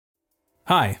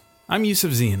Hi, I'm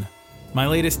Yusuf Zine. My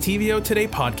latest TVO Today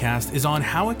podcast is on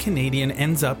how a Canadian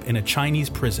ends up in a Chinese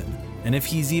prison and if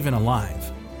he's even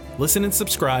alive. Listen and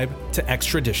subscribe to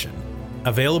Extradition.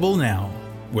 Available now,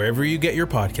 wherever you get your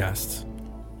podcasts.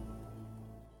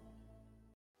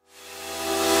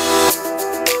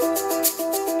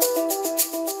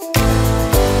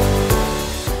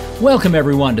 Welcome,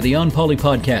 everyone, to the On Poly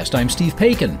podcast. I'm Steve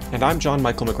Paikin. And I'm John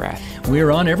Michael McGrath. We're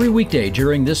on every weekday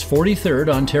during this 43rd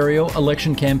Ontario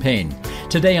election campaign.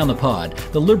 Today on the pod,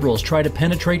 the Liberals try to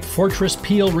penetrate Fortress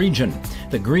Peel region.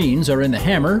 The Greens are in the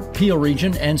Hammer, Peel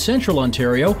region, and Central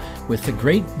Ontario, with the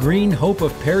great green hope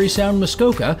of Parry Sound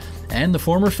Muskoka and the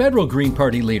former federal Green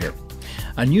Party leader.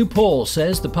 A new poll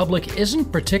says the public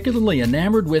isn't particularly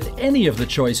enamored with any of the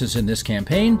choices in this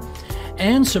campaign.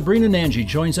 And Sabrina Nanji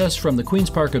joins us from the Queen's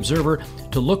Park Observer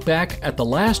to look back at the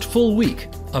last full week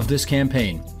of this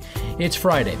campaign. It's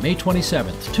Friday, May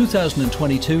 27th,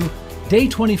 2022, day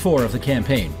 24 of the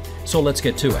campaign. So let's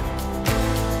get to it.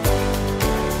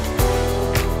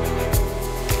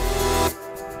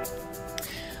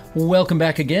 Welcome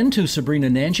back again to Sabrina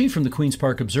Nanji from the Queen's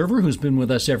Park Observer, who's been with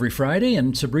us every Friday.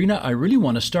 And Sabrina, I really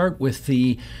want to start with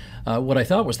the what I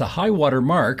thought was the high water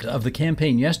mark of the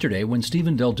campaign yesterday when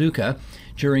Stephen Del Duca,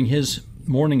 during his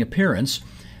morning appearance,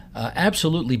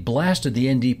 absolutely blasted the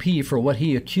NDP for what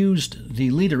he accused the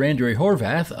leader, Andrea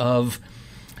Horwath, of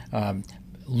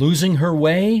losing her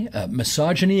way,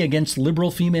 misogyny against Liberal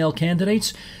female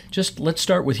candidates. Just let's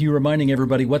start with you reminding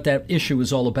everybody what that issue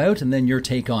is all about and then your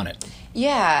take on it.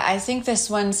 Yeah, I think this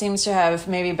one seems to have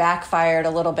maybe backfired a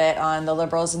little bit on the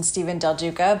Liberals and Stephen Del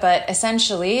Duca, but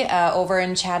essentially over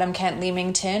in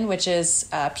Chatham-Kent-Leamington, which is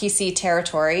PC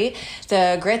territory,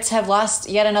 the Grits have lost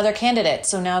yet another candidate.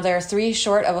 So now they're 3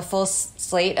 short of a full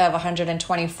slate of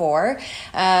 124.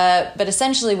 But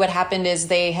essentially what happened is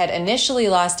they had initially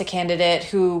lost a candidate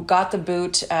who got the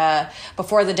boot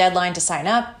before the deadline to sign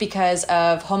up because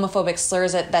of homophobic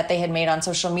slurs that they had made on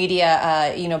social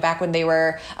media, back when they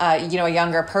were, a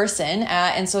younger person.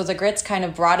 And so the Grits kind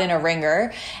of brought in a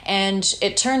ringer. And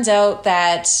it turns out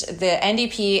that the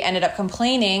NDP ended up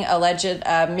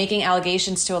making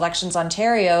allegations to Elections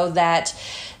Ontario that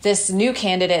this new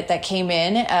candidate that came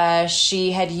in,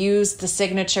 she had used the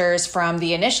signatures from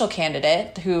the initial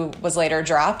candidate who was later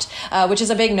dropped, which is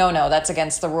a big no-no. That's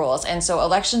against the rules. And so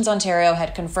Elections Ontario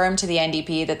had confirmed to the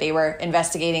NDP that they were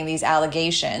investigating these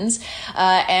allegations.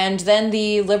 And then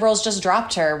the Liberals just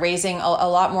dropped her, raising a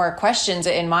lot more questions,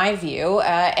 in my view.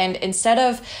 And instead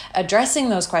of addressing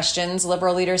those questions,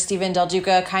 Liberal leader Stephen Del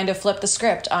Duca kind of flipped the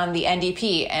script on the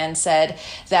NDP and said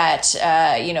that,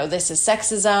 this is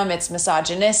sexism, it's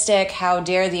misogynistic. How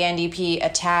dare the NDP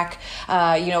attack,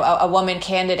 a woman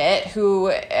candidate who,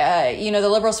 the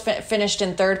Liberals finished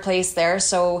in 3rd place there.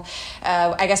 So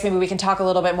I guess maybe we can talk a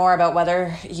little bit more about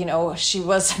whether, she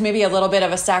was maybe a little bit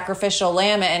of a sacrificial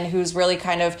lamb and who's really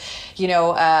kind of,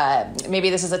 maybe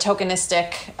this is a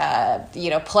tokenistic,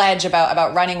 pledge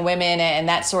about running women and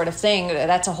that sort of thing.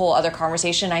 That's a whole other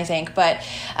conversation, I think. But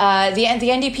the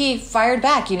NDP fired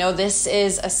back. This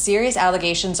is a serious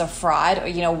allegations of fraud.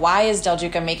 Why is Del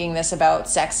Duca making this about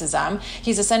sexism?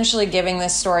 He's essentially giving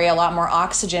this story a lot more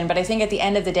oxygen, but I think at the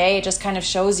end of the day, it just kind of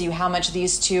shows you how much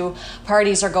these two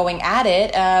parties are going at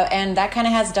it, and that kind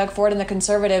of has Doug Ford and the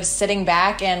Conservatives sitting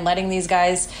back and letting these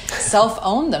guys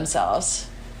self-own themselves.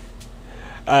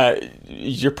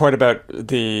 Your point about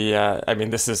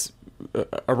this is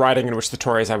a riding in which the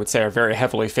Tories, I would say, are very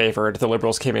heavily favored. The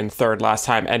Liberals came in 3rd last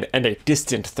time, and a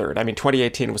distant 3rd.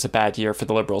 2018 was a bad year for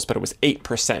the Liberals, but it was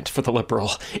 8% for the Liberal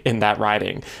in that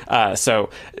riding. So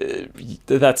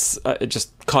that's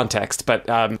just context, but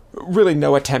really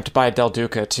no attempt by Del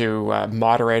Duca to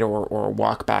moderate or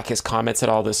walk back his comments at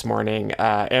all this morning.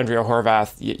 Andrea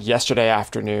Horwath yesterday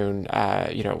afternoon,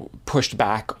 pushed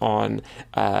back on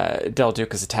Del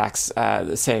Duca's attacks,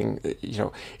 saying,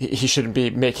 he shouldn't be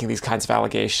making these kinds of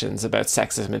allegations about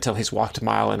sexism until he's walked a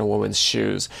mile in a woman's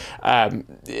shoes.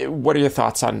 What are your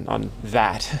thoughts on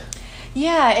that?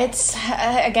 Yeah, it's,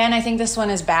 again, I think this one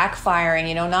is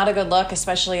backfiring, not a good look,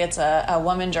 especially it's a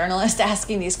woman journalist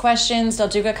asking these questions. Del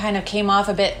Duca kind of came off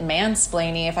a bit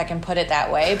mansplaining, if I can put it that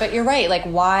way. But you're right,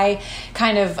 why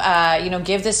kind of,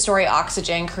 give this story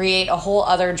oxygen, create a whole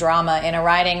other drama in a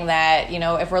riding that,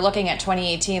 if we're looking at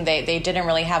 2018, they didn't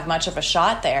really have much of a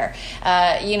shot there.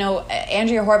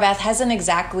 Andrea Horwath hasn't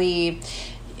exactly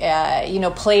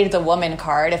played the woman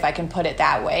card, if I can put it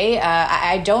that way.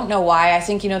 I don't know why. I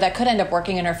think, that could end up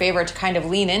working in her favor to kind of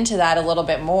lean into that a little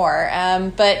bit more.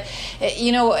 But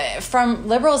from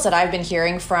Liberals that I've been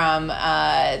hearing from,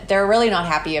 they're really not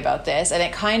happy about this. And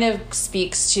it kind of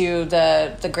speaks to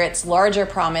the Grits' larger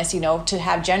promise, to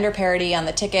have gender parity on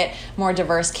the ticket, more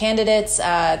diverse candidates.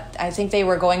 I think they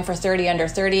were going for 30 under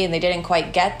 30 and they didn't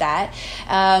quite get that.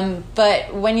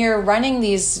 But when you're running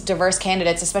these diverse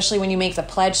candidates, especially when you make the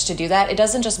pledge to do that, it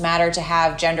doesn't just matter to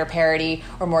have gender parity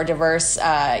or more diverse,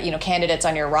 candidates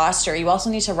on your roster. You also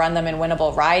need to run them in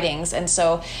winnable ridings. And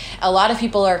so a lot of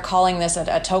people are calling this a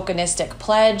tokenistic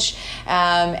pledge.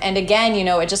 And again,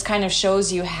 it just kind of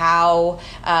shows you how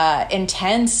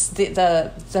intense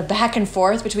the back and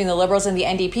forth between the Liberals and the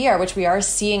NDP are, which we are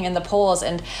seeing in the polls.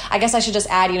 And I guess I should just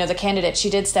add, the candidate, she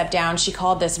did step down. She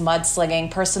called this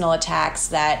mudslinging, personal attacks,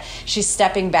 that she's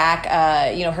stepping back,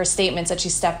 her statements that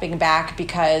she's stepping back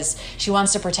because she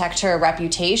wants to protect her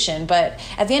reputation. But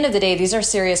at the end of the day, these are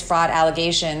serious fraud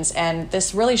allegations, and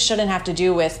this really shouldn't have to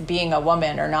do with being a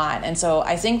woman or not. And so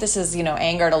I think this has,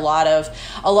 angered a lot of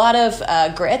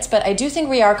Grits, but I do think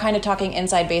we are kind of talking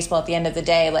inside baseball at the end of the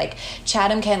day. Like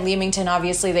Chatham-Kent Leamington,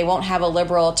 obviously they won't have a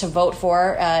Liberal to vote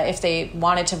for if they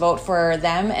wanted to vote for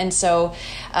them. And so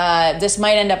this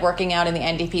might end up working out in the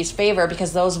NDP's favor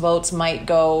because those votes might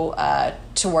go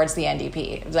towards the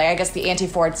NDP. I guess the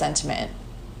anti-Ford sentiment.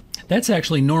 That's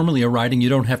actually normally a riding you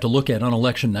don't have to look at on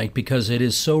election night because it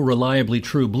is so reliably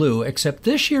true blue, except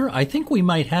this year I think we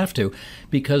might have to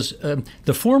because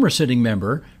the former sitting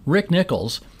member, Rick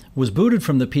Nichols, was booted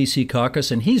from the PC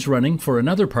caucus and he's running for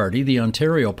another party, the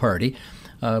Ontario Party,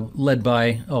 led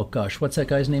by, what's that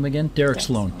guy's name again? Derek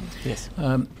Sloan. Yes.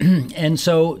 And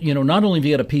so, not only have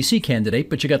you got a PC candidate,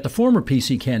 but you got the former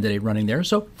PC candidate running there.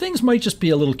 So things might just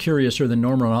be a little curiouser than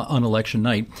normal on election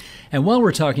night. And while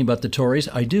we're talking about the Tories,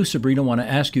 I do, Sabrina, want to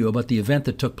ask you about the event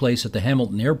that took place at the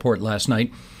Hamilton Airport last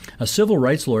night. A civil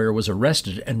rights lawyer was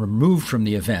arrested and removed from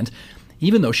the event,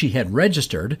 even though she had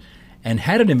registered and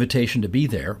had an invitation to be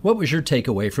there. What was your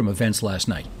takeaway from events last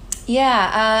night?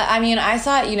 Yeah, I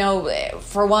thought,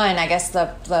 for one, I guess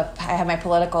I have my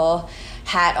political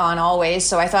hat on always,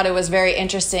 so I thought it was very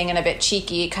interesting and a bit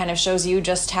cheeky. It kind of shows you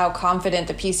just how confident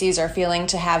the PCs are feeling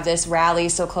to have this rally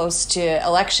so close to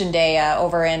Election Day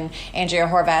over in Andrea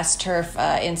Horwath's turf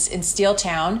in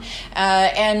Steeltown.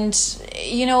 And,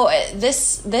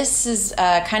 this is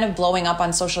kind of blowing up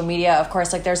on social media. Of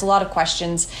course, there's a lot of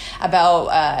questions about,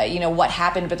 what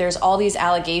happened, but there's all these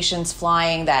allegations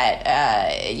flying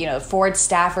that, Ford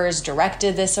staffers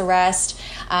directed this arrest.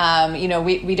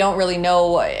 We don't really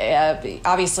know,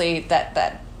 obviously that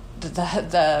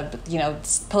the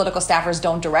political staffers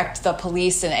don't direct the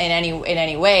police in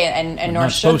any way, and nor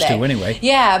not should they. Supposed to anyway.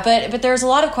 Yeah, but there's a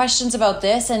lot of questions about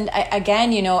this, and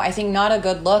again, I think not a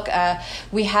good look.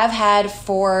 We have had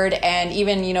Ford and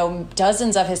even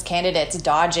dozens of his candidates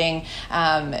dodging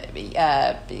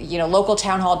local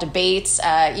town hall debates.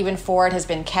 Even Ford has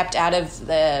been kept out of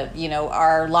the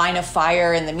our line of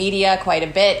fire in the media quite a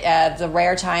bit. The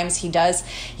rare times he does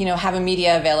have a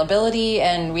media availability,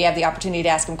 and we have the opportunity to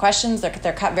ask him questions.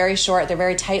 They're cut very short. They're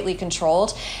very tightly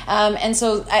controlled. And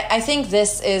so I think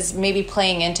this is maybe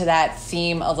playing into that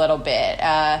theme a little bit.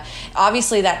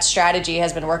 Obviously, that strategy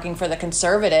has been working for the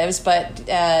Conservatives, but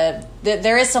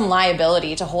there is some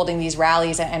liability to holding these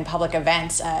rallies and public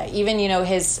events. Even,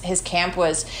 his camp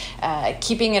was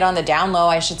keeping it on the down low,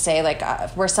 I should say,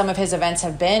 where some of his events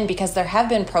have been, because there have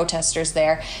been protesters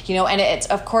there, and it's,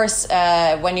 of course,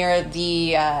 when you're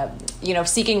the,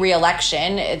 seeking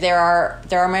re-election, there are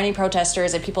many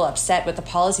protesters and people upset with the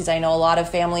policies. I know a lot of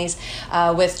families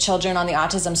with children on the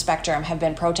autism spectrum have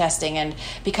been protesting, and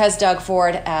because Doug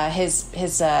Ford, his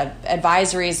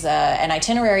advisories and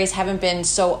itineraries haven't been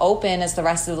so open as the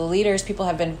rest of the leaders, people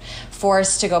have been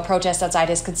forced to go protest outside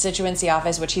his constituency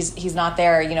office, which he's not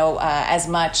there, as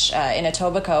much in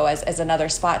Etobicoke as another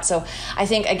spot. So I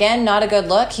think, again, not a good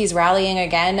look. He's rallying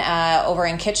again over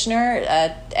in Kitchener.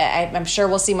 I'm sure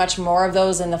we'll see much more of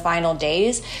those in the final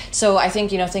days. So I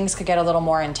think, things could get a little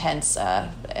more intense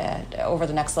over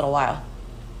the next little while.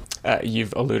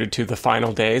 You've alluded to the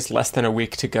final days, less than a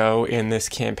week to go in this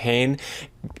campaign.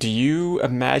 Do you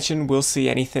imagine we'll see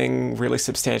anything really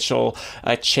substantial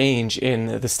change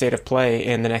in the state of play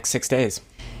in the next 6 days?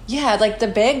 Yeah, like the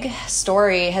big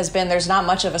story has been there's not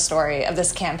much of a story of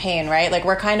this campaign, right? Like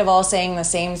we're kind of all saying the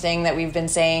same thing that we've been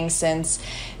saying since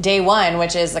day one,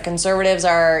 which is the Conservatives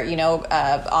are,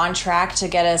 on track to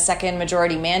get a second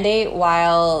majority mandate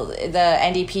while the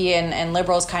NDP and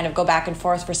Liberals kind of go back and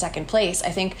forth for second place. I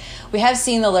think we have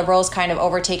seen the Liberals kind of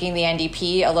overtaking the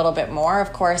NDP a little bit more.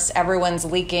 Of course, everyone's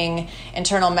leaking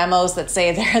internal memos that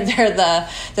say they're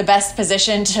the best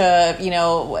position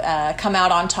to, come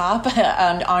out on top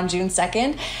on June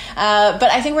 2nd.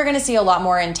 But I think we're going to see a lot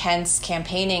more intense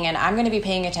campaigning, and I'm going to be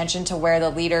paying attention to where the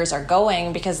leaders are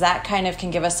going because that kind of can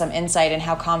give us some insight in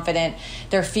how confident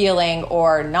they're feeling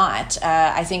or not.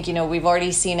 I think, we've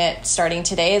already seen it starting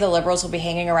today. The Liberals will be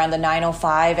hanging around the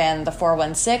 905 and the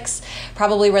 416,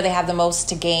 probably where they have the most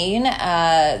to gain.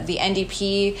 The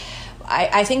NDP,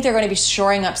 I think they're going to be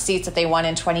shoring up seats that they won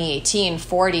in 2018,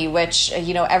 40, which,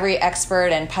 every expert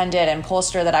and pundit and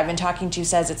pollster that I've been talking to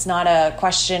says it's not a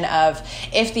question of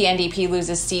if the NDP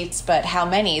loses seats, but how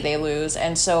many they lose.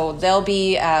 And so they'll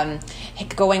be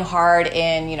going hard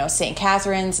in, St.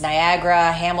 Catharines,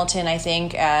 Niagara, Hamilton, I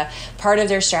think. Part of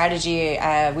their strategy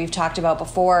we've talked about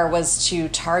before was to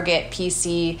target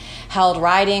PC-held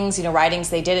ridings, ridings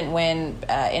they didn't win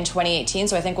in 2018.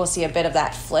 So I think we'll see a bit of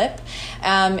that flip.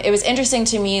 It was interesting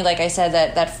to me, like I said,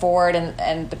 that Ford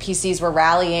and the PCs were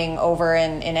rallying over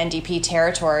in NDP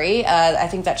territory. I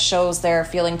think that shows they're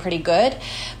feeling pretty good.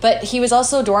 But he was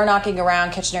also door knocking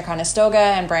around Kitchener-Conestoga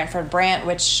and Brantford-Brant,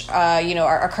 which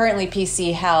are currently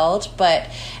PC held, but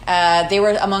they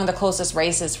were among the closest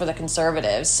races for the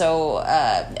Conservatives. So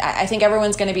I think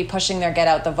everyone's going to be pushing their get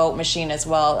out the vote machine as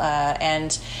well,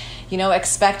 and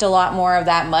expect a lot more of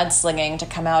that mudslinging to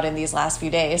come out in these last few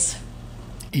days.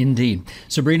 Indeed.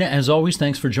 Sabrina, as always,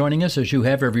 thanks for joining us as you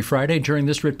have every Friday during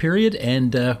this writ period.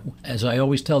 And as I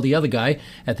always tell the other guy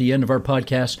at the end of our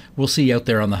podcast, we'll see you out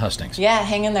there on the hustings. Yeah,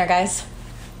 hang in there, guys.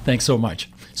 Thanks so much.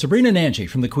 Sabrina Nanji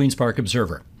from the Queen's Park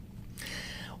Observer.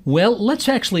 Well, let's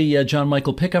actually, John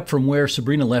Michael, pick up from where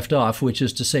Sabrina left off, which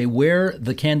is to say where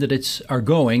the candidates are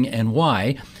going and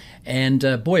why.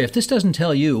 And boy, if this doesn't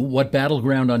tell you what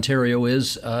battleground Ontario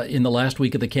is in the last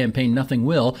week of the campaign, nothing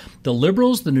will. The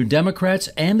Liberals, the New Democrats,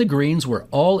 and the Greens were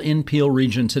all in Peel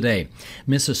Region today.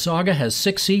 Mississauga has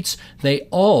 6 seats. They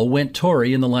all went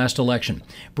Tory in the last election.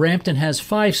 Brampton has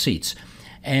 5 seats.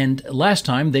 And last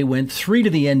time they went 3 to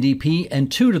the NDP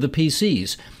and 2 to the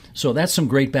PCs. So that's some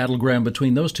great battleground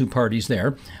between those two parties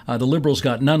there. The Liberals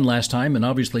got none last time, and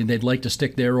obviously they'd like to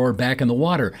stick their oar back in the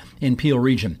water in Peel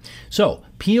Region. So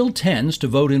Peel tends to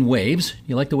vote in waves.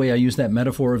 You like the way I use that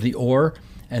metaphor of the oar?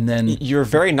 And then you're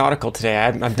very nautical today.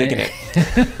 I'm digging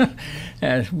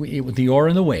it. With the oar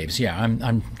and the waves, yeah.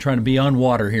 I'm trying to be on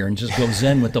water here and just go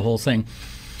zen with the whole thing.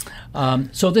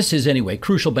 So this is, anyway,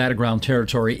 crucial battleground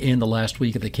territory in the last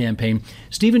week of the campaign.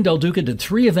 Stephen Del Duca did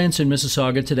 3 events in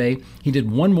Mississauga today. He did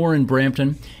 1 more in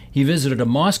Brampton. He visited a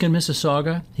mosque in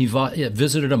Mississauga. He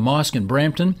visited a mosque in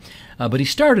Brampton. But he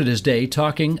started his day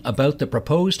talking about the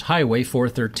proposed Highway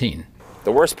 413.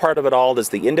 The worst part of it all is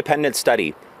the independent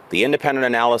study, the independent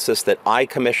analysis that I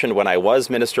commissioned when I was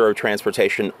Minister of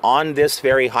Transportation on this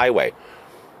very highway,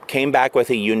 came back with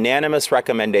a unanimous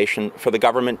recommendation for the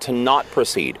government to not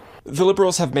proceed. The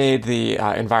Liberals have made the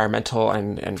environmental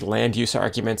and land use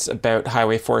arguments about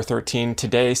Highway 413.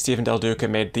 Today, Stephen Del Duca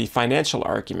made the financial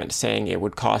argument, saying it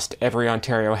would cost every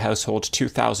Ontario household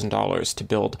 $2,000 to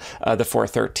build the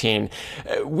 413.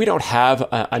 We don't have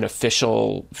an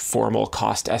official formal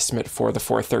cost estimate for the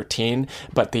 413,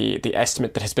 but the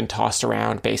estimate that has been tossed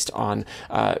around based on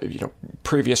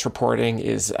previous reporting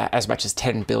is as much as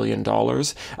 $10 billion.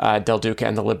 Del Duca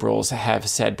and the Liberals have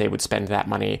said they would spend that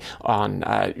money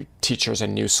on teachers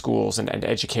and new schools and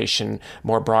education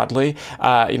more broadly,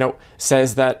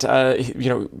 says that,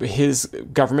 his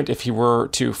government, if he were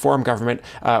to form government,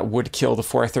 would kill the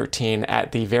 413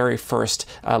 at the very first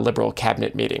Liberal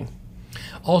cabinet meeting.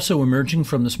 Also emerging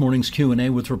from this morning's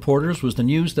Q&A with reporters was the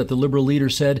news that the Liberal leader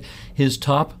said his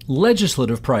top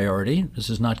legislative priority, this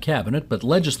is not cabinet, but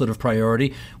legislative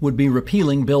priority, would be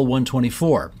repealing Bill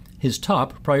 124, his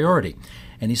top priority.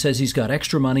 And he says he's got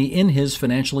extra money in his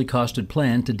financially costed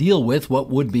plan to deal with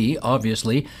what would be,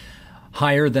 obviously,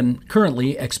 higher than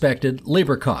currently expected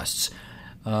labor costs.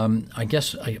 I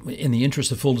guess in the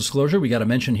interest of full disclosure, we got to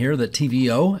mention here that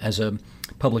TVO, as a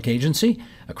public agency,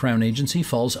 a Crown agency,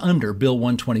 falls under Bill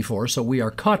 124, so we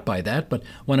are caught by that. But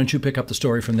why don't you pick up the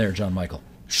story from there, John Michael?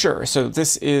 Sure. So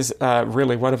this is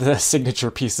really one of the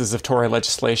signature pieces of Tory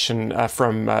legislation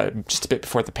from just a bit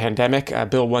before the pandemic.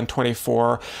 Bill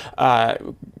 124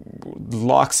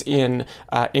 locks in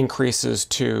increases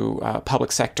to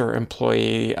public sector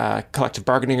employee collective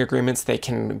bargaining agreements. They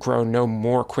can grow no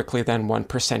more quickly than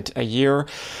 1% a year.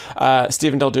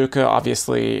 Steven Del Duca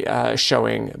obviously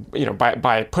showing,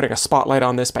 by putting a spotlight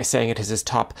on this, by saying it is his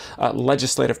top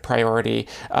legislative priority,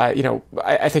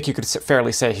 I think you could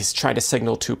fairly say he's trying to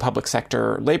signal to public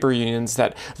sector labor unions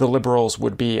that the Liberals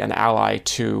would be an ally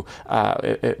to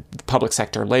public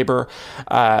sector labor.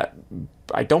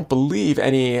 I don't believe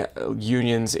any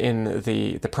unions in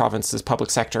the province's public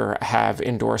sector have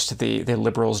endorsed the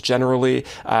Liberals generally.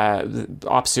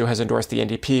 OPSEU has endorsed the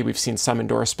NDP. We've seen some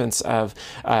endorsements of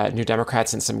New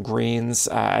Democrats and some Greens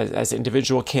as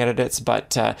individual candidates,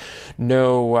 but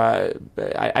no,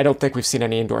 I don't think we've seen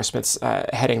any endorsements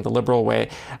heading the Liberal way.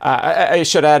 I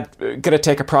should add, going to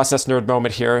take a process nerd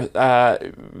moment here.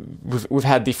 We've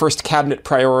had the first cabinet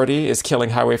priority is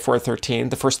killing Highway 413.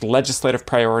 The first legislative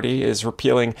priority is repealing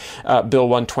Bill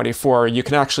 124. You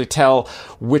can actually tell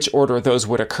which order those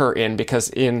would occur in,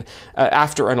 because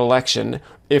after an election,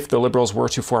 if the Liberals were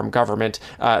to form government,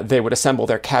 they would assemble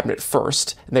their cabinet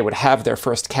first. They would have their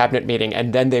first cabinet meeting,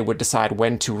 and then they would decide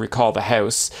when to recall the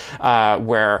House,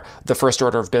 where the first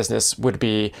order of business would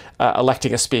be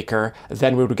electing a speaker.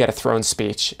 Then we would get a throne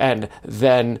speech, and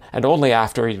then, and only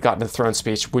after you'd gotten the throne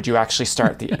speech, would you actually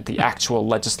start the actual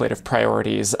legislative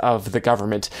priorities of the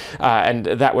government, and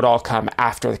that would all come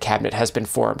after the cabinet has been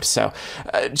formed. So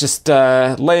just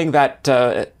laying that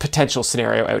potential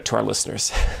scenario out to our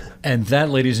listeners. And that,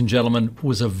 ladies and gentlemen,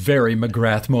 was a very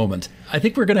McGrath moment. I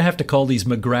think we're going to have to call these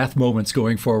McGrath moments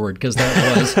going forward, because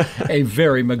that was a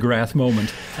very McGrath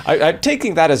moment. I'm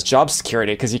taking that as job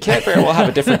security, because you can't very well have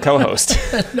a different co-host.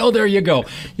 No, there you go.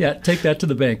 Yeah, take that to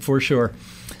the bank for sure.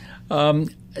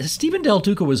 Steven Del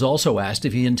Duca was also asked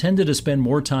if he intended to spend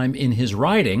more time in his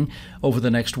riding over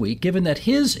the next week, given that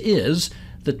his is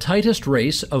the tightest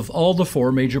race of all the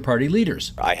four major party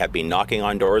leaders. I have been knocking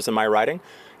on doors in my riding,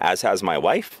 as has my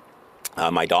wife.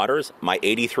 My daughters. My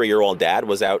 83-year-old dad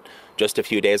was out just a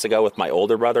few days ago with my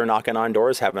older brother knocking on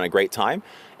doors, having a great time.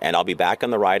 And I'll be back in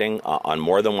the riding on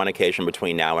more than one occasion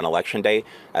between now and Election Day.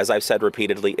 As I've said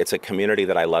repeatedly, it's a community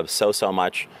that I love so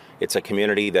much. It's a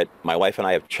community that my wife and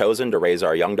I have chosen to raise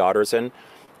our young daughters in.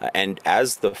 And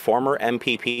as the former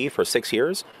MPP for 6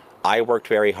 years, I worked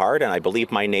very hard, and I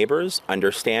believe my neighbors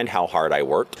understand how hard I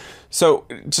worked. So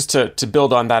just to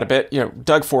build on that a bit,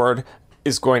 Doug Ford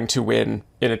is going to win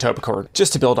in Etobicoke.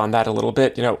 Just to build on that a little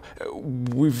bit,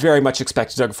 we very much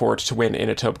expect Doug Ford to win in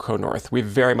Etobicoke North. We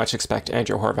very much expect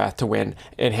Andrew Horwath to win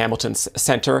in Hamilton's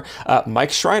Centre.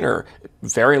 Mike Schreiner,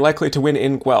 very likely to win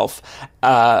in Guelph.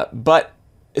 But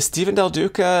Steven Del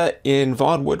Duca in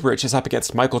Vaughan Woodbridge is up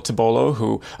against Michael Tibollo,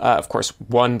 who, of course,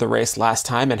 won the race last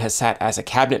time and has sat as a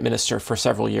cabinet minister for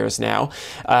several years now.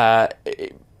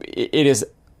 It is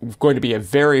going to be a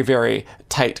very, very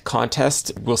tight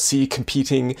contest. We'll see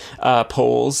competing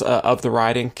polls of the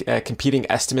riding, competing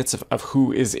estimates of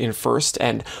who is in first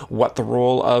and what the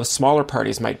role of smaller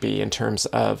parties might be in terms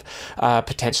of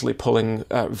potentially pulling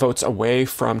votes away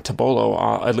from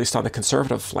Tibollo, at least on the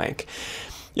Conservative flank.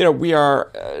 We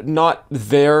are not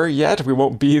there yet. We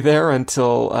won't be there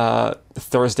until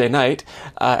Thursday night,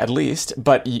 at least.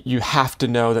 But you have to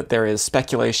know that there is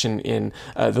speculation in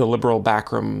the Liberal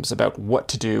backrooms about what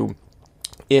to do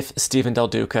if Steven Del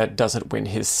Duca doesn't win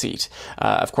his seat.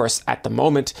 Of course, at the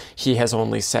moment, he has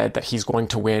only said that he's going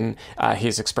to win.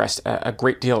 He's expressed a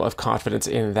great deal of confidence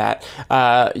in that.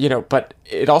 But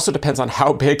it also depends on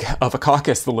how big of a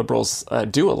caucus the Liberals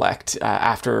do elect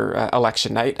after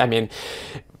election night. I mean,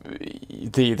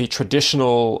 the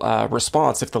traditional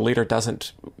response, if the leader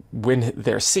doesn't win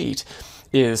their seat,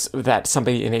 is that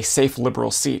somebody in a safe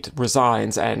Liberal seat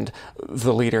resigns and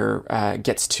the leader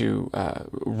gets to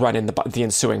run in the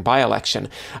ensuing by-election.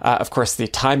 Of course, the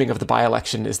timing of the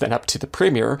by-election is then up to the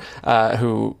Premier,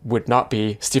 who would not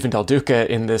be Steven Del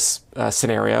Duca in this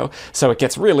scenario. So it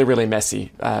gets really, really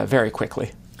messy very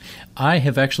quickly. I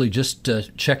have actually just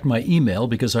checked my email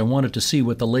because I wanted to see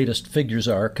what the latest figures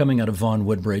are coming out of Vaughan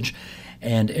Woodbridge.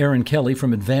 And Erin Kelly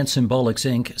from Advanced Symbolics,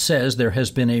 Inc. says there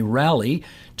has been a rally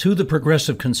to the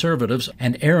Progressive Conservatives.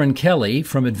 And Erin Kelly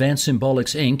from Advanced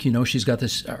Symbolics, Inc., she's got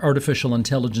this artificial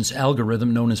intelligence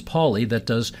algorithm known as Polly that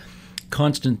does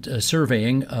constant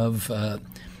surveying of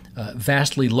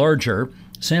vastly larger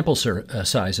sample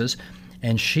sizes.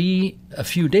 And she, a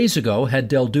few days ago, had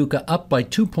Del Duca up by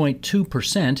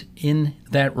 2.2% in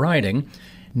that riding.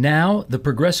 Now the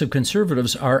Progressive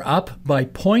Conservatives are up by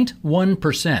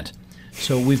 0.1%.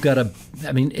 So we've got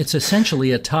it's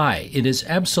essentially a tie. It is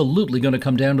absolutely going to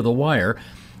come down to the wire.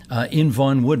 in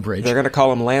Vaughan Woodbridge. They're going to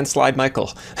call him Landslide Michael.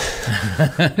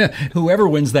 Whoever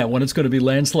wins that one, it's going to be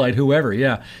landslide whoever,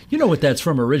 yeah. You know what that's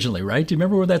from originally, right? Do you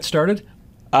remember where that started?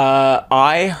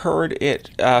 I heard it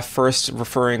first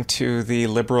referring to the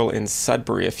Liberal in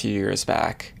Sudbury a few years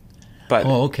back. But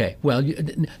oh, okay. Well,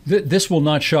 this will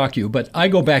not shock you, but I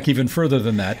go back even further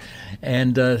than that.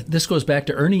 And this goes back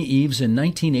to Ernie Eves in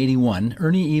 1981.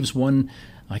 Ernie Eves won,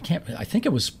 I think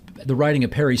it was the riding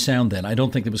of Parry Sound then. I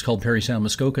don't think it was called Parry Sound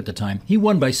Muskoka at the time. He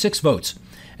won by 6 votes.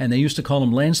 And they used to call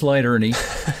him Landslide Ernie.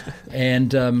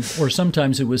 And or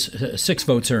sometimes it was 6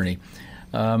 votes Ernie.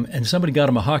 And somebody got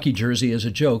him a hockey jersey as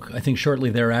a joke, I think shortly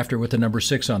thereafter, with the number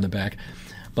 6 on the back.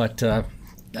 But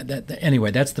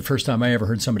anyway, that's the first time I ever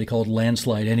heard somebody called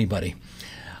landslide anybody.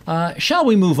 Shall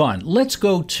we move on? Let's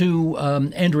go to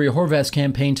Andrea Horwath's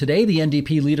campaign today. The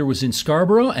NDP leader was in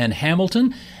Scarborough and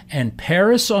Hamilton and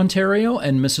Paris, Ontario,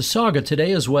 and Mississauga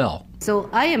today as well. So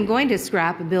I am going to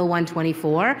scrap Bill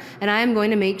 124, and I am going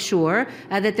to make sure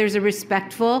that there's a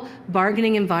respectful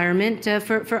bargaining environment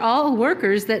for all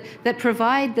workers that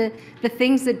provide the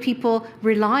things that people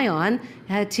rely on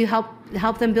to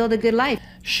help them build a good life.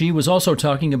 She was also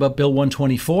talking about Bill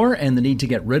 124 and the need to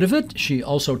get rid of it. She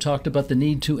also talked about the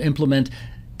need to implement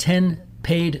 10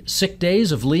 paid sick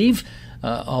days of leave,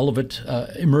 all of it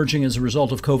emerging as a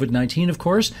result of COVID-19, of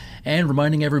course, and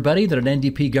reminding everybody that an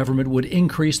NDP government would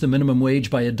increase the minimum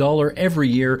wage by $1 every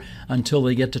year until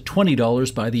they get to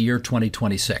 $20 by the year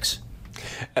 2026.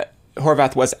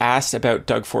 Horwath was asked about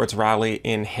Doug Ford's rally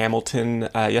in Hamilton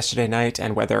yesterday night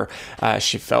and whether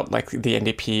she felt like the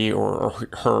NDP or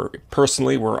her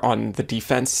personally were on the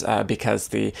defense because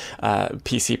the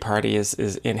PC party is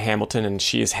in Hamilton and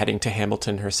she is heading to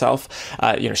Hamilton herself.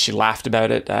 She laughed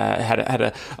about it, had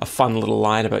a fun little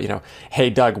line about, hey,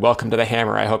 Doug, welcome to the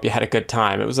Hammer. I hope you had a good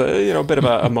time. It was a bit of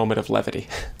a moment of levity.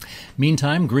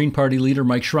 Meantime, Green Party leader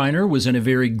Mike Schreiner was in a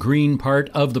very green part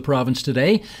of the province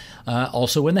today,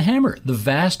 also in the Hammer, the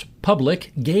vast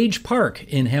public Gage Park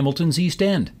in Hamilton's East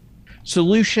End.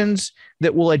 Solutions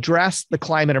that will address the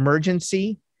climate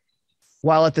emergency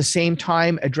while at the same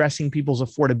time addressing people's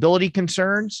affordability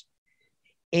concerns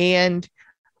and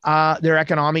their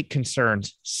economic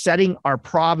concerns, setting our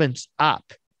province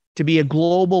up to be a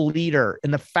global leader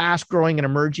in the fast-growing and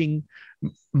emerging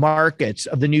markets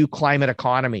of the new climate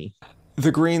economy.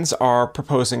 The Greens are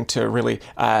proposing to really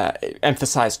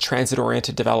emphasize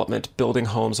transit-oriented development, building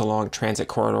homes along transit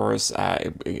corridors,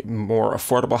 more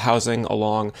affordable housing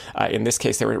along, in this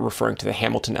case, they were referring to the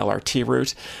Hamilton LRT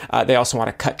route. They also want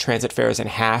to cut transit fares in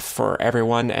half for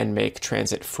everyone and make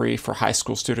transit free for high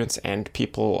school students and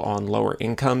people on lower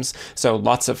incomes. So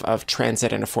lots of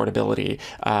transit and affordability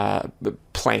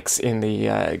planks in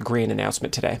the Green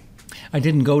announcement today. I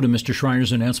didn't go to Mr.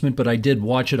 Schreiner's announcement, but I did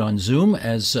watch it on Zoom,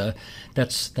 as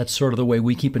that's sort of the way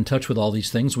we keep in touch with all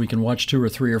these things. We can watch 2 or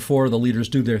 3 or 4 of the leaders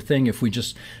do their thing if we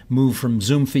just move from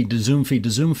Zoom feed to Zoom feed to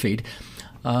Zoom feed.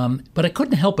 But I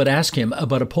couldn't help but ask him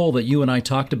about a poll that you and I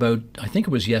talked about, I think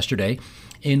it was yesterday,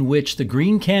 in which the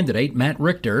Green candidate, Matt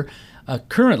Richter,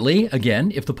 currently,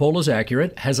 again, if the poll is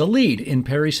accurate, has a lead in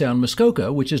Parry Sound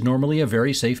Muskoka, which is normally a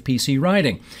very safe PC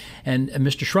riding. And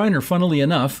Mr. Schreiner, funnily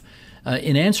enough,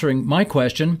 in answering my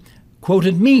question,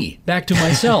 quoted me back to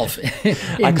myself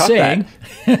in saying,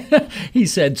 he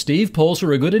said, Steve, polls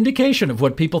are a good indication of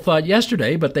what people thought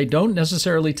yesterday, but they don't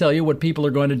necessarily tell you what people are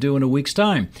going to do in a week's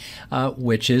time,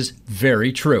 which is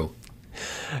very true.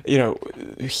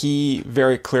 He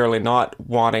very clearly not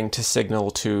wanting to signal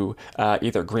to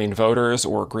either Green voters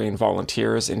or Green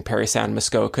volunteers in Parry Sound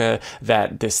Muskoka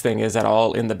that this thing is at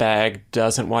all in the bag,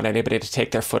 doesn't want anybody to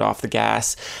take their foot off the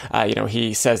gas.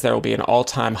 He says there will be an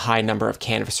all-time high number of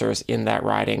canvassers in that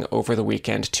riding over the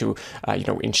weekend to,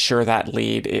 ensure that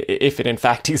lead, if it in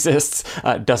fact exists,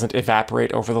 doesn't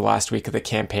evaporate over the last week of the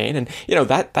campaign. And,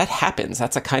 that happens.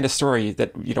 That's a kind of story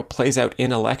that, plays out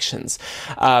in elections.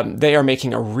 They are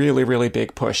making a really, really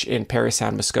big push in Parry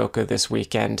Sound Muskoka this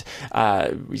weekend.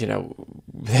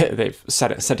 They've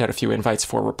sent out a few invites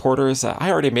for reporters.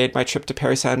 I already made my trip to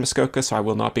Parry Sound Muskoka, so I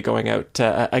will not be going out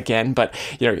again. But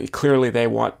clearly they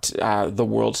want the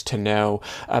world to know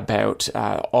about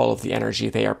all of the energy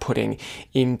they are putting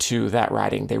into that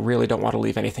riding. They really don't want to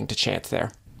leave anything to chance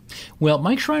there. Well,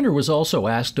 Mike Schreiner was also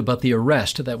asked about the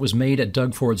arrest that was made at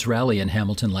Doug Ford's rally in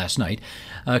Hamilton last night.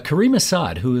 Kareem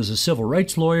Assad, who is a civil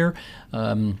rights lawyer,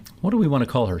 what do we want to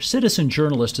call her? Citizen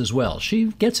journalist as well. She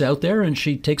gets out there and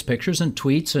she takes pictures and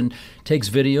tweets and takes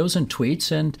videos and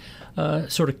tweets and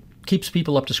sort of keeps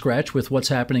people up to scratch with what's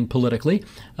happening politically.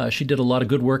 She did a lot of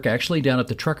good work, actually, down at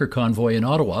the trucker convoy in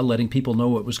Ottawa, letting people know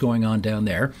what was going on down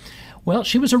there. Well,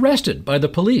 she was arrested by the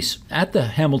police at the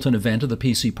Hamilton event of the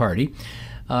PC party.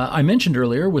 I mentioned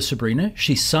earlier with Sabrina,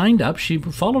 she signed up. She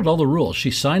followed all the rules.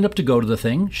 She signed up to go to the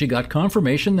thing. She got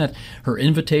confirmation that her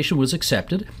invitation was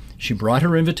accepted. She brought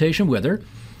her invitation with her.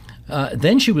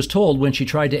 Then she was told when she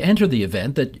tried to enter the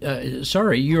event that,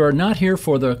 sorry, you are not here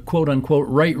for the quote-unquote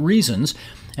right reasons.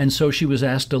 And so she was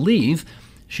asked to leave.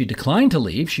 She declined to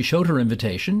leave. She showed her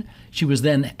invitation. She was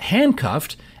then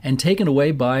handcuffed and taken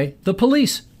away by the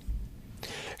police.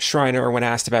 Schreiner, when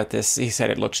asked about this, he said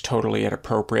it looked totally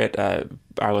inappropriate.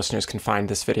 Our listeners can find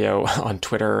this video on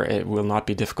Twitter. It will not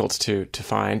be difficult to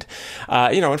find.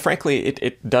 And frankly,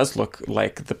 it does look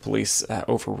like the police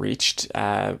overreached.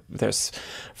 There's,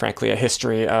 frankly, a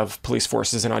history of police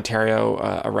forces in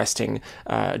Ontario arresting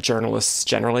journalists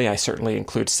generally. I certainly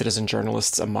include citizen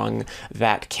journalists among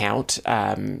that count.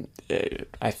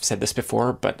 I've said this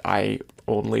before, but I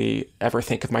only ever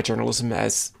think of my journalism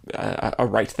as a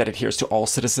right that adheres to all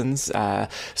citizens.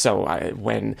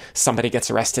 When somebody gets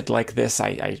arrested like this,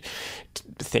 I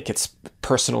think it's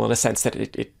personal in a sense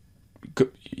that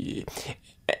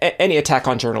any attack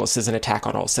on journalists is an attack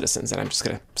on all citizens, and I'm just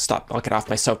going to stop. I'll get off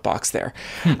my soapbox there.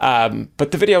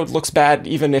 But the video looks bad,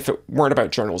 even if it weren't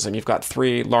about journalism. You've got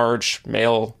 3 large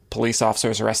male police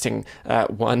officers arresting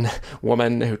one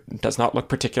woman who does not look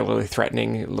particularly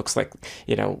threatening. It looks like,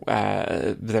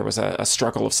 there was a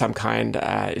struggle of some kind.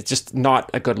 It's just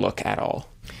not a good look at all.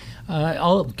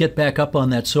 I'll get back up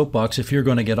on that soapbox if you're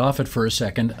going to get off it for a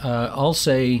second. I'll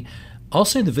say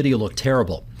the video looked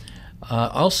terrible.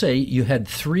 I'll say you had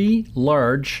 3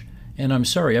 large, and I'm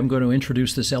sorry, I'm going to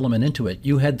introduce this element into it.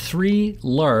 You had 3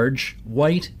 large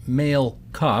white male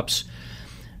cops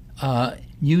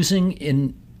using,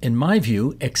 in my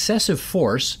view, excessive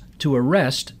force to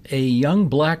arrest a young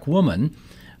black woman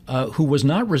who was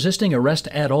not resisting arrest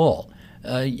at all.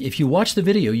 If you watch the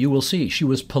video, you will see she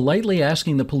was politely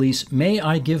asking the police, "May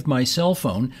I give my cell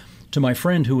phone to my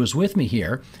friend who was with me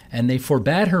here?" And they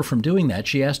forbade her from doing that.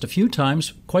 She asked a few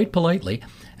times, quite politely,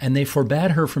 and they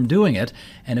forbade her from doing it.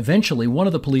 And eventually, one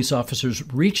of the police officers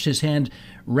reached his hand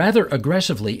rather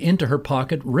aggressively into her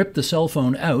pocket, ripped the cell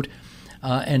phone out,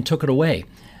 and took it away.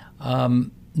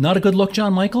 Not a good look,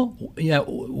 John Michael? Yeah,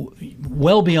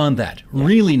 well beyond that. Yeah.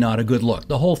 Really not a good look.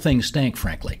 The whole thing stank,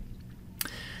 frankly.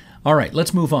 All right,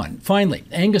 let's move on. Finally,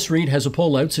 Angus Reid has a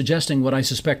poll out suggesting what I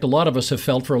suspect a lot of us have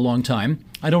felt for a long time.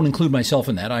 I don't include myself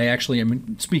in that. I actually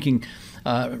am speaking,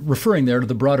 referring there to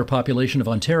the broader population of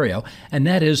Ontario, and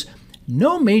that is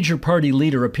no major party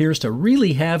leader appears to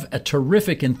really have a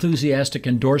terrific, enthusiastic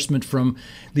endorsement from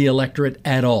the electorate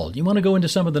at all. You want to go into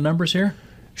some of the numbers here?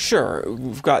 Sure.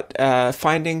 We've got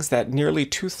findings that nearly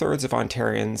 2/3 of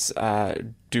Ontarians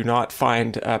do not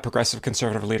find Progressive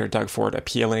Conservative leader Doug Ford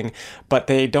appealing, but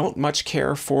they don't much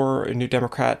care for New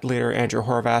Democrat leader Andrew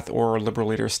Horwath or Liberal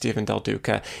leader Stephen Del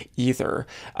Duca either.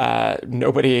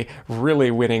 Nobody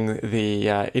really winning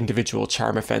the individual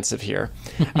charm offensive here.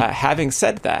 Having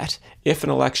said that, if an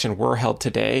election were held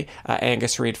today,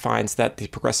 Angus Reid finds that the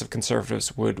Progressive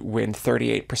Conservatives would win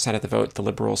 38% of the vote, the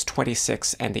Liberals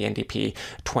 26%, and the NDP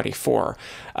 24%.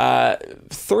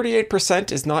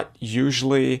 38% is not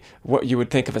usually what you would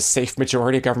think of a safe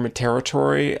majority government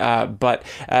territory, but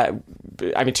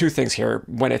two things here.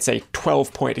 When it's a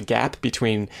 12-point gap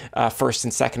between first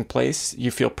and second place,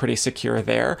 you feel pretty secure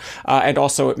there. And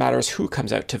also it matters who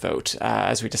comes out to vote.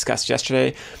 As we discussed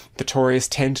yesterday, the Tories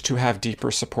tend to have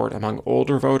deeper support among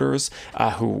older voters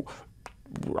who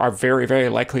are very, very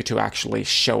likely to actually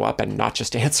show up and not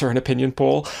just answer an opinion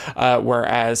poll,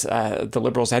 whereas the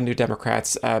Liberals and New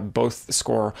Democrats both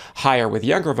score higher with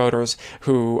younger voters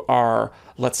who are,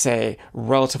 let's say,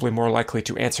 relatively more likely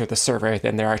to answer the survey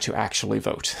than they are to actually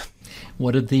vote.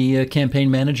 What did the campaign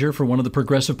manager for one of the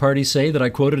progressive parties say that I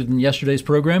quoted in yesterday's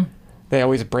program? They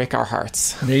always break our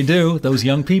hearts. They do. Those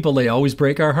young people, they always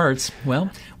break our hearts. Well,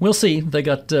 we'll see. They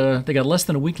got less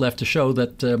than a week left to show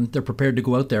that they're prepared to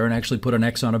go out there and actually put an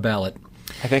X on a ballot.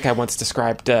 I think I once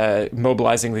described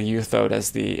mobilizing the youth vote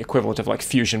as the equivalent of like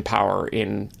fusion power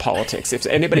in politics. If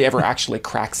anybody ever actually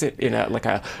cracks it in a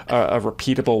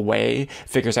repeatable way,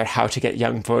 figures out how to get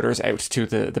young voters out to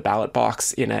the ballot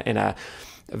box in a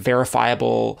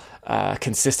verifiable,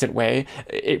 consistent way,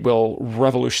 it will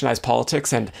revolutionize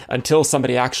politics. And until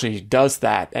somebody actually does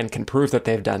that and can prove that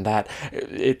they've done that,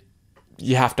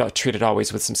 you have to treat it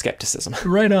always with some skepticism.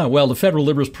 Right on. Well, the federal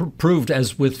Liberals proved,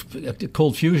 as with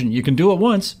cold fusion, you can do it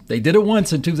once. They did it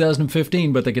once in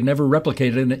 2015, but they could never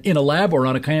replicate it in a lab or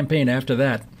on a campaign after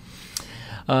that.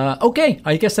 Okay,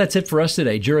 I guess that's it for us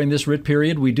today. During this writ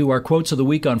period, we do our quotes of the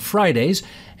week on Fridays,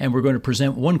 and we're going to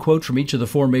present one quote from each of the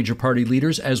 4 major party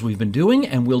leaders as we've been doing,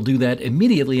 and we'll do that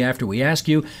immediately after we ask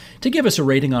you to give us a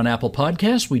rating on Apple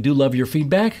Podcasts. We do love your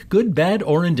feedback, good, bad,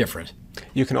 or indifferent.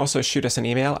 You can also shoot us an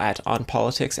email at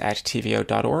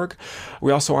onpolitics@tvo.org.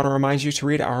 We also want to remind you to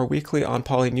read our weekly On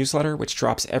Poly newsletter, which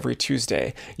drops every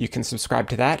Tuesday. You can subscribe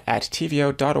to that at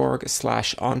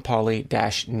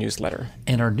tvo.org/onpoly-newsletter.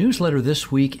 And our newsletter this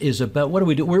week is about, what do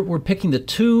we do? We're picking the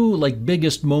two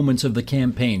biggest moments of the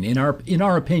campaign. In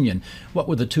our opinion, what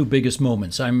were the two biggest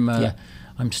moments?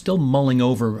 I'm still mulling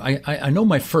over. I know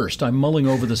my first. I'm mulling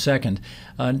over the second.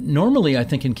 Normally, I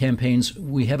think in campaigns,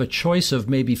 we have a choice of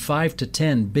maybe 5 to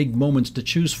 10 big moments to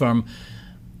choose from.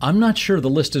 I'm not sure the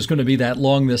list is going to be that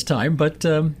long this time, but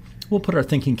we'll put our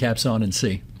thinking caps on and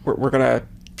see. We're going to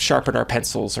sharpen our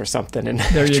pencils or something and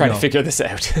try to figure this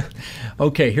out.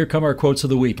 Okay, here come our quotes of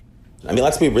the week. I mean,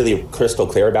 let's be really crystal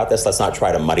clear about this. Let's not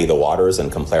try to muddy the waters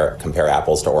and compare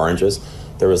apples to oranges.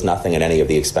 There was nothing in any of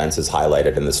the expenses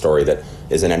highlighted in the story that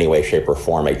is in any way, shape, or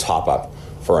form a top-up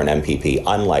for an MPP,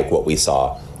 unlike what we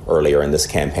saw earlier in this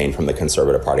campaign from the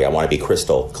Conservative Party. I want to be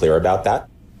crystal clear about that.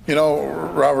 You know,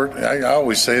 Robert, I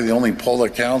always say the only poll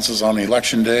that counts is on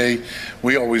election day.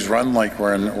 We always run like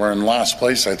we're in last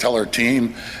place. I tell our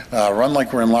team, run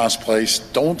like we're in last place.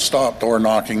 Don't stop door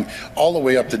knocking all the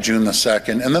way up to June the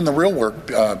 2nd. And then the real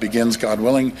work begins, God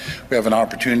willing. We have an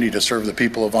opportunity to serve the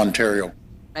people of Ontario.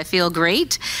 I feel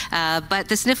great, but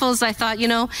the sniffles, I thought,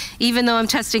 even though I'm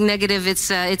testing negative,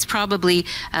 it's probably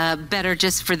better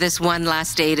just for this one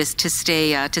last day to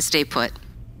stay put.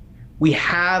 We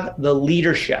have the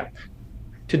leadership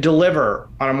to deliver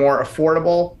on a more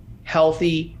affordable,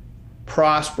 healthy,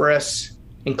 prosperous,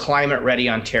 and climate-ready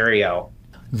Ontario.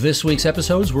 This week's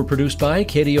episodes were produced by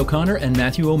Katie O'Connor and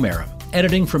Matthew O'Mara.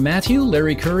 Editing from Matthew,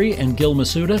 Larry Curry, and Gil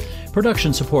Masuda.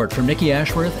 Production support from Nikki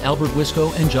Ashworth, Albert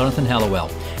Wisco, and Jonathan Hallowell.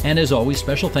 And as always,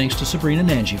 special thanks to Sabrina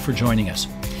Nanji for joining us.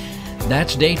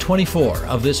 That's day 24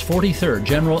 of this 43rd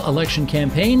general election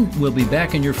campaign. We'll be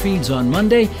back in your feeds on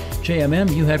Monday.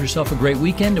 JMM, you have yourself a great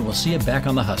weekend, and we'll see you back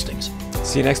on the hustings.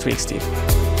 See you next week, Steve.